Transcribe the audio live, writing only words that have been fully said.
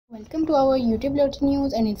Welcome to our YouTube lottery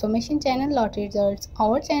news and information channel Lottery Results.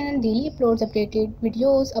 Our channel daily uploads updated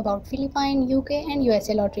videos about Philippine, UK and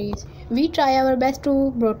USA lotteries. We try our best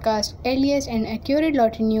to broadcast earliest and accurate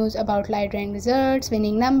lottery news about live drawing results,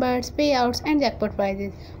 winning numbers, payouts and jackpot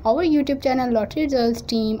prizes. Our YouTube channel Lottery Results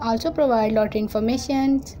team also provide lottery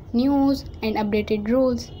information, news and updated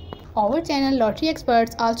rules. Our channel Lottery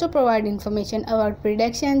Experts also provide information about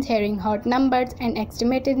predictions, hearing hot numbers and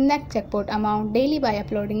estimated next jackpot amount daily by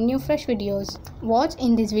uploading new fresh videos. Watch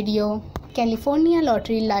in this video California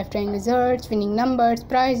Lottery live drawing results, winning numbers,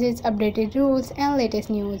 prizes, updated rules and latest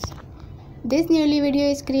news. This nearly video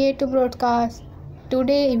is created to broadcast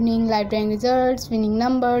today evening live drawing results, winning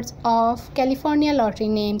numbers of California Lottery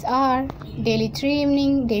names are Daily 3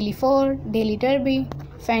 Evening, Daily 4, Daily Derby,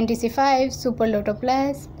 Fantasy 5, SuperLotto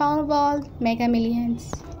Plus, Powerball, Mega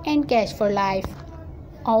Millions, and Cash for Life.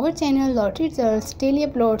 Our channel Lottery Results daily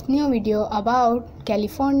uploads new video about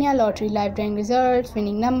California Lottery live drawing results,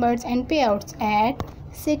 winning numbers, and payouts at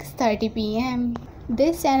 6:30 p.m.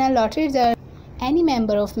 This channel Lottery Results. Any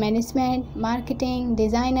member of management, marketing,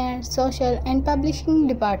 designer, social, and publishing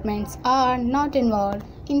departments are not involved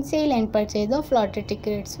in sale and purchase of lottery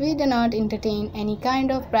tickets. We do not entertain any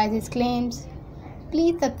kind of prizes claims.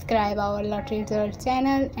 Please subscribe our Lottery Results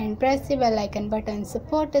channel and press the bell icon button.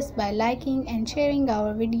 Support us by liking and sharing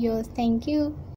our videos. Thank you.